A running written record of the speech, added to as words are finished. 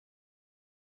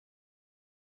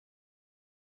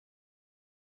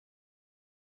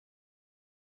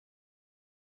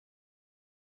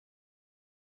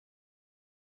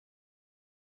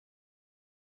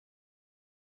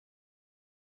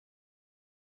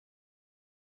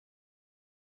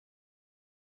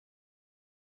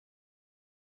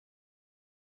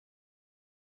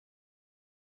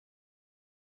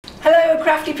Hello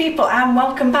crafty people and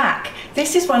welcome back.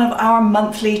 This is one of our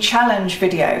monthly challenge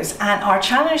videos, and our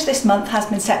challenge this month has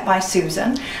been set by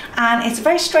Susan, and it's a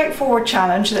very straightforward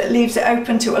challenge that leaves it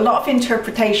open to a lot of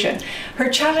interpretation. Her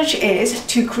challenge is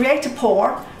to create a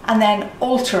pour and then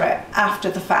alter it after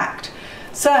the fact.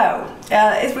 So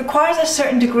it requires a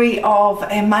certain degree of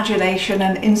imagination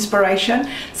and inspiration,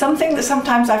 something that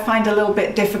sometimes I find a little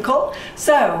bit difficult.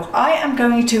 So I am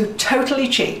going to totally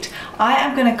cheat. I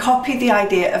am going to copy the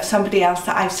idea of somebody else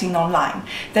that I've seen online.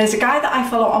 There's a guy that I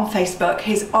follow on Facebook.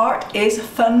 His art is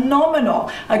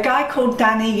phenomenal. A guy called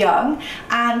Danny Young,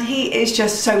 and he is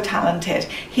just so talented.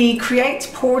 He creates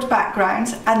poured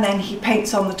backgrounds and then he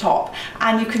paints on the top,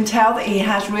 and you can tell that he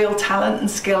has real talent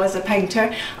and skill as a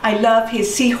painter. I love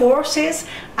his seahorses,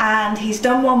 and he's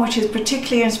done one which has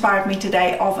particularly inspired me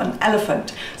today of an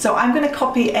elephant. So I'm going to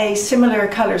copy a similar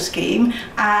colour scheme,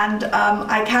 and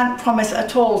I can't promise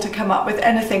at all to come up with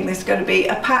anything that's going to be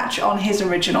a patch on his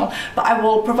original, but I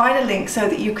will provide a link so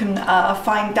that you can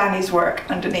find Danny's work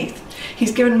underneath.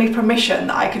 He's given me permission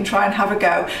that I can try and have a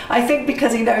go. I think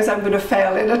because he knows I'm going to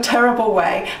fail in a terrible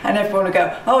way, and everyone will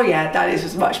go, oh yeah, Danny's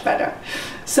was much better.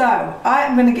 So I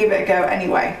am going to give it a go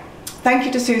anyway. Thank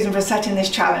you to Susan for setting this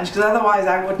challenge, because otherwise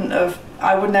I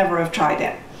would never have tried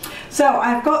it. So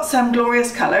I've got some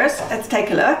glorious colours. Let's take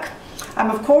a look.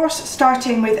 I'm of course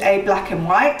starting with a black and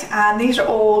white, and these are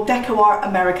all Deco Art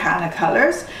Americana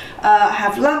colours. I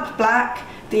have lamp black,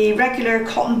 the regular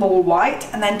cotton ball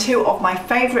white, and then two of my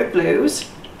favourite blues.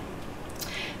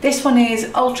 This one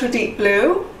is ultra deep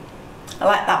blue. I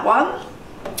like that one.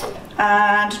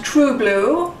 And true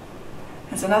blue.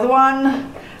 There's another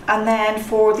one. And then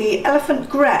for the elephant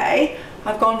grey,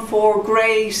 I've gone for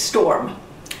grey storm,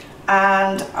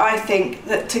 and I think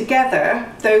that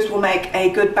together those will make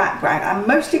a good background. I'm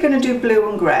mostly going to do blue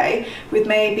and grey with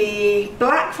maybe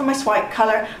black for my swipe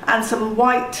colour and some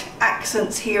white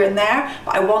accents here and there,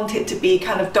 but I want it to be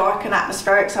kind of dark and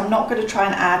atmospheric, so I'm not going to try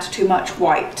and add too much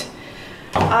white.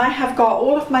 I have got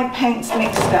all of my paints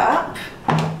mixed up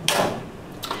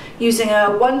using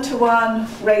a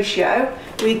 1:1 ratio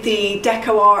with the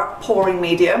Deco Art pouring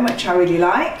medium, which I really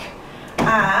like,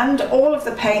 and all of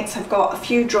the paints have got a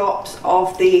few drops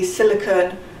of the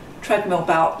silicone treadmill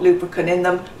belt lubricant in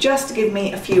them, just to give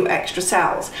me a few extra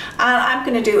cells. And I'm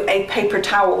going to do a paper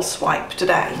towel swipe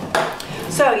today.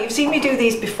 So you've seen me do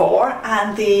these before,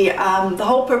 and the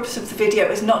whole purpose of the video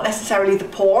is not necessarily the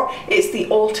pour, it's the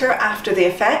alter after the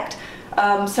effect.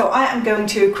 So I am going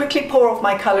to quickly pour off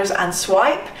my colours and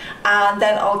swipe, and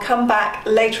then I'll come back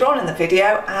later on in the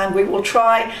video and we will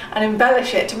try and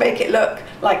embellish it to make it look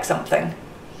like something.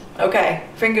 Okay,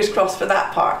 fingers crossed for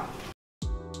that part.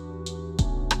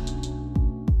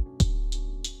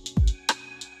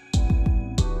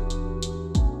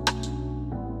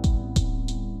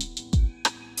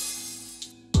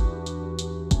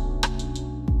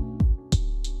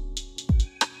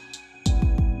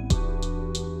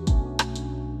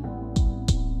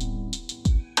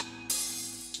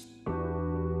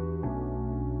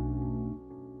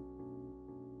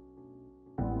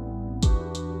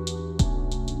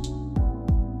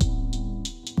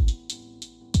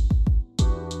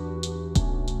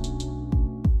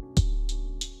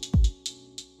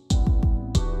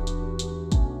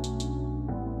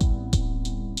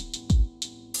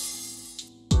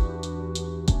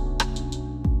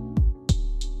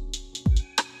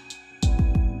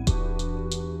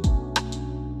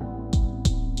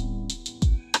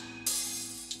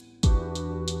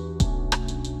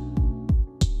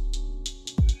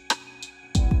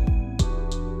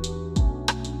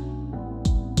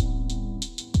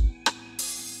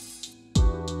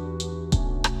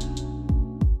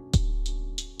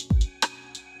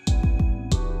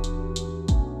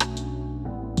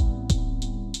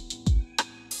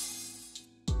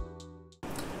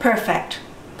 Perfect,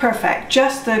 perfect.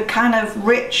 Just the kind of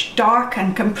rich, dark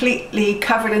and completely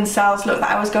covered in cells look that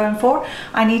I was going for.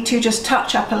 I need to just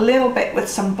touch up a little bit with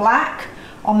some black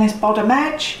on this bottom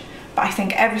edge, but I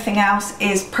think everything else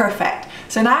is perfect.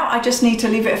 So now I just need to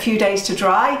leave it a few days to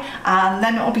dry, and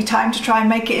then it will be time to try and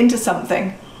make it into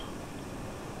something.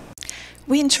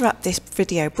 We interrupt this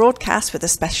video broadcast with a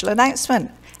special announcement.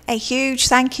 A huge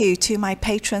thank you to my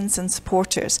patrons and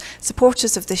supporters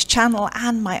of this channel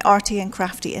and my arty and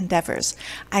crafty endeavours.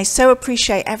 I so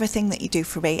appreciate everything that you do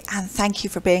for me, and thank you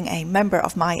for being a member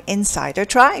of my insider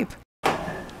tribe.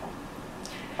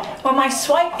 Well, my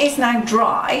swipe is now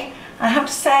dry. I have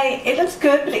to say it looks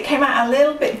good, but it came out a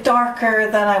little bit darker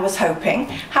than I was hoping.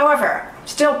 However,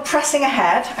 still pressing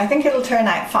ahead. I think it'll turn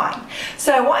out fine.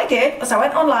 So what I did was I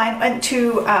went online, went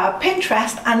to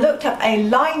Pinterest and looked up a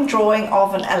line drawing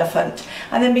of an elephant.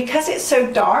 And then because it's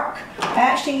so dark, I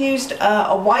actually used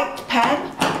a white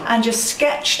pen and just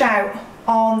sketched out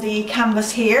on the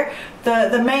canvas here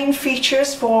the main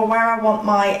features for where I want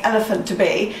my elephant to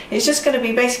be. It's just going to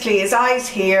be basically his eyes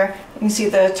here. You can see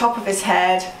the top of his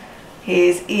head,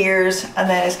 his ears, and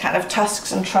then his kind of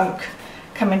tusks and trunk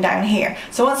coming down here.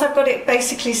 So once I've got it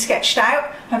basically sketched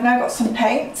out, I've now got some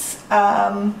paints,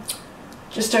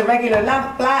 just a regular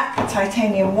lamp black, a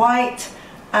titanium white,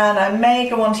 and I may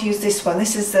go on to use this one.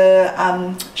 This is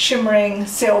the shimmering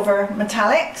silver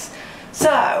metallics.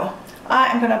 So I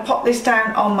am going to pop this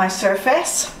down on my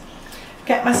surface,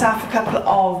 get myself a couple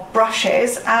of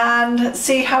brushes and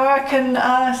see how I can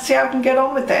get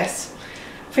on with this.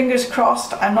 Fingers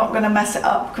crossed I'm not going to mess it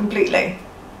up completely.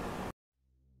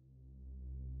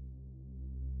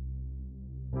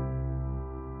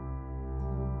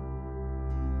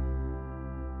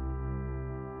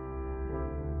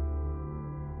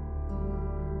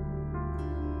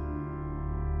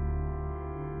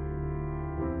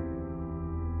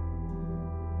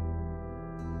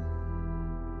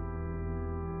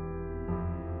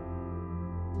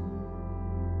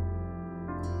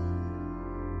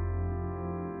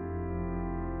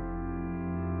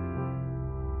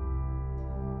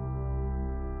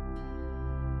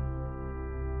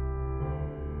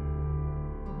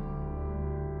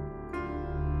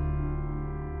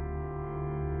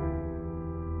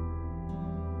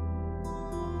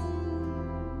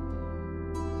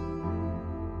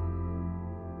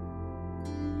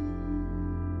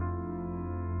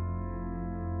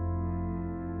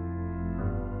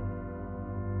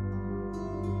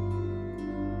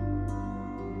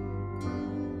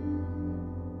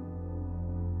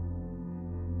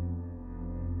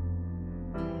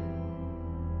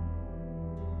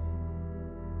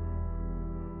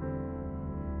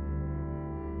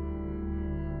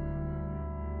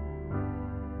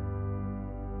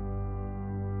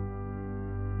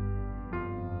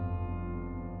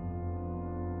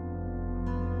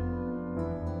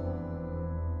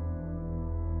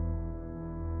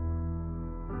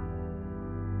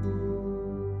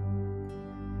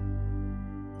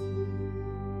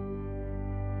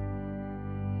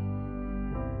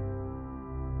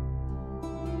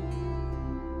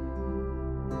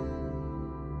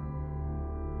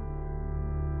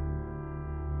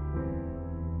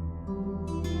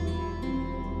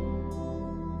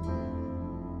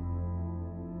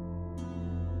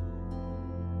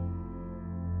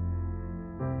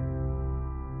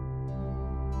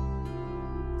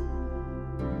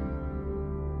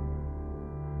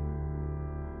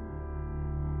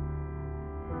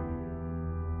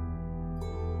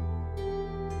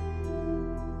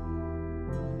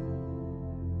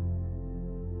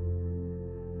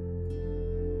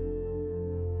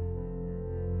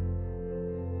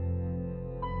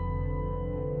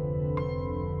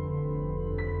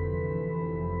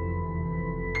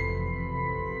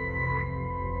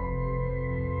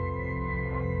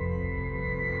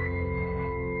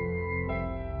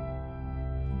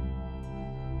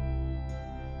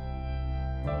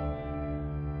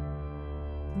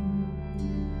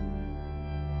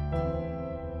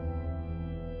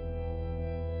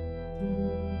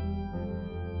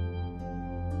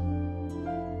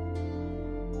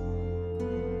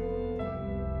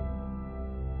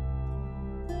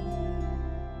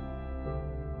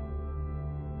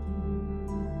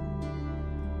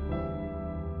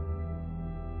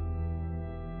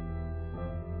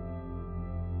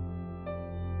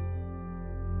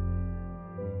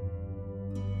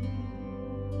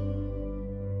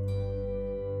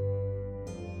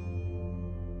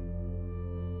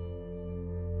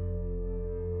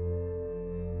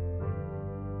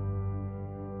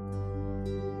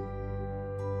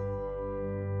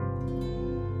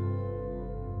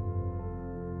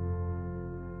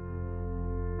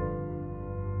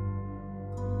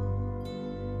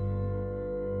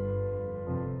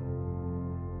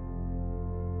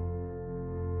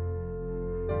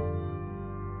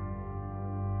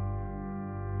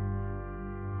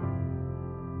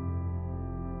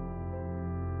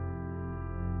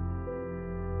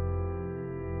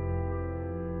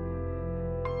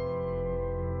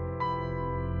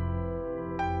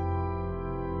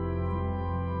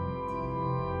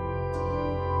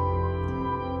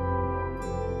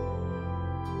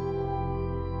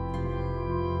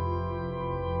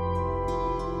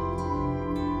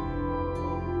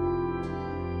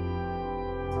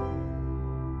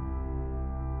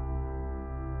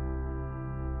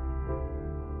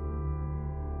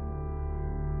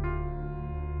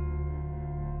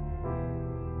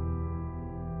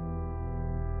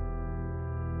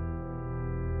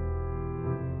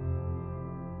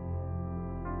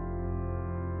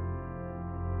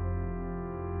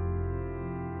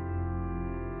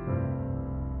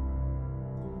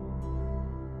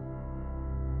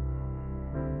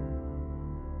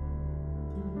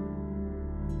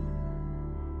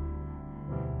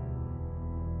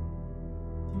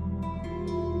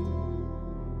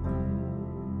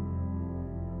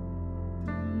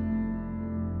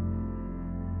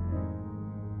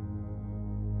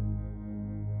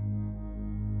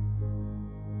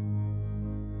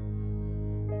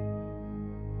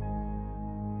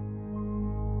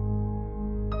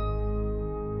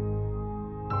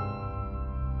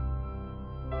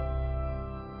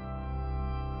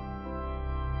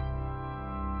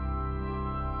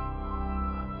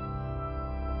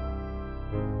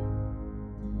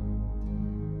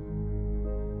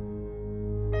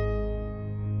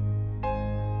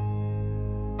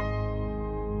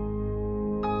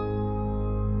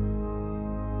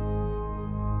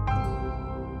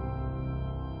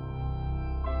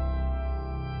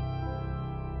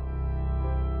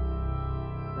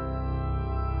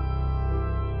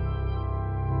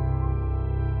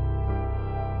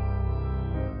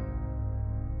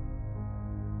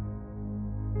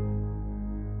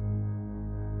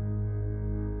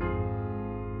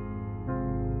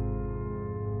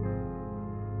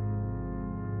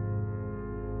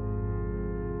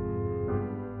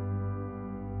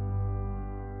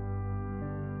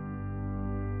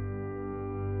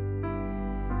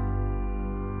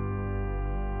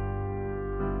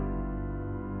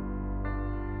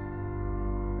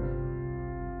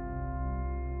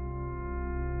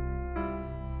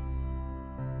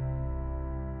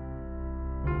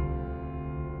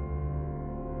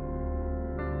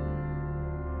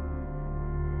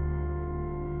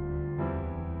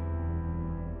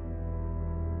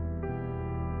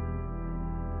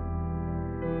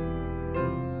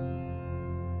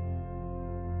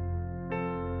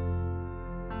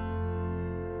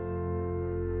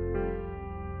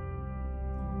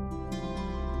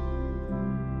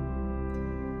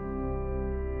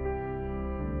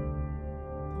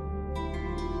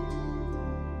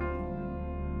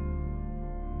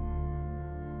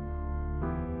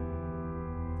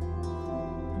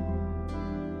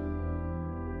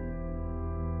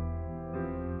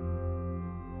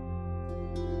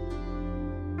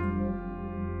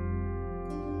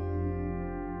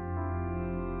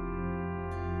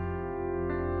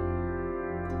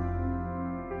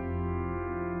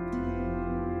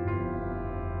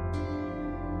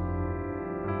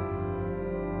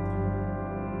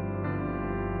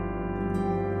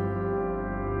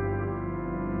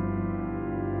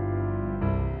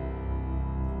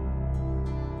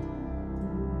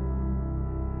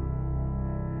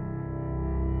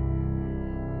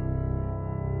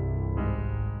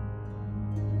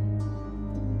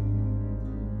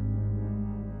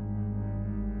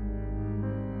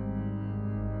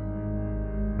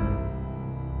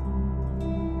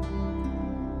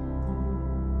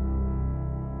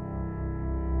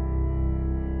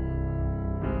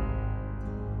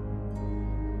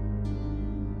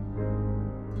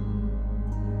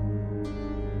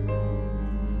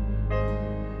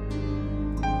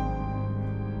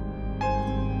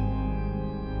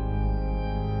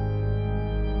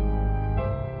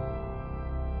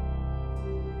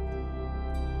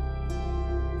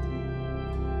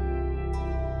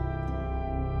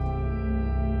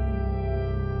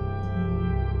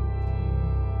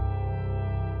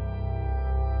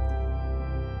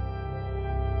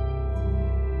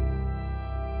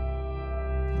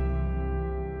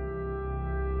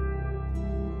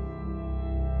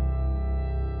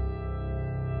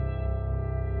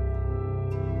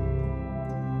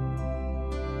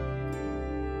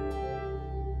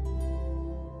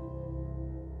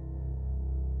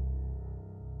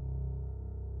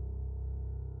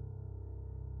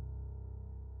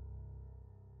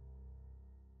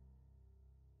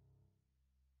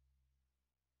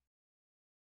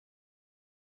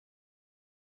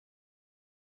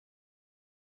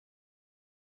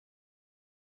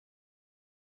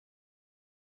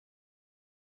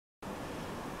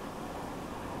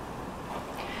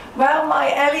 Well,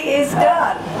 my Ellie is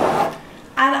done.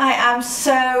 And I am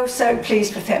so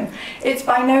pleased with him. It's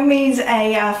by no means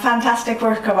a fantastic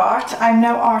work of art. I'm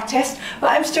no artist, but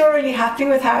I'm still really happy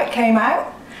with how it came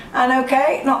out. And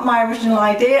okay, not my original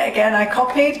idea, again I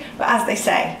copied, but as they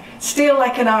say, steal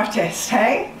like an artist,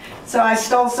 hey? So I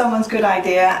stole someone's good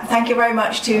idea. Thank you very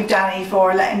much to Danny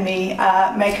for letting me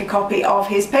make a copy of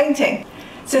his painting.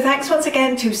 So thanks once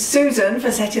again to Susan for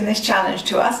setting this challenge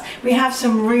to us. We have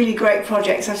some really great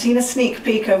projects. I've seen a sneak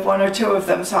peek of one or two of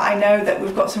them, so I know that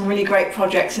we've got some really great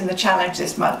projects in the challenge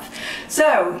this month.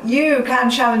 So you can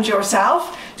challenge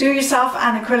yourself, do yourself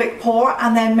an acrylic pour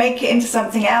and then make it into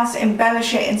something else,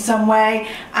 embellish it in some way,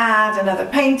 add another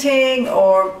painting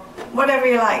or whatever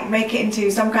you like, make it into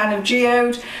some kind of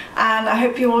geode, and I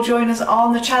hope you will join us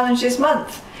on the challenge this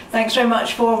month. Thanks very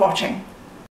much for watching.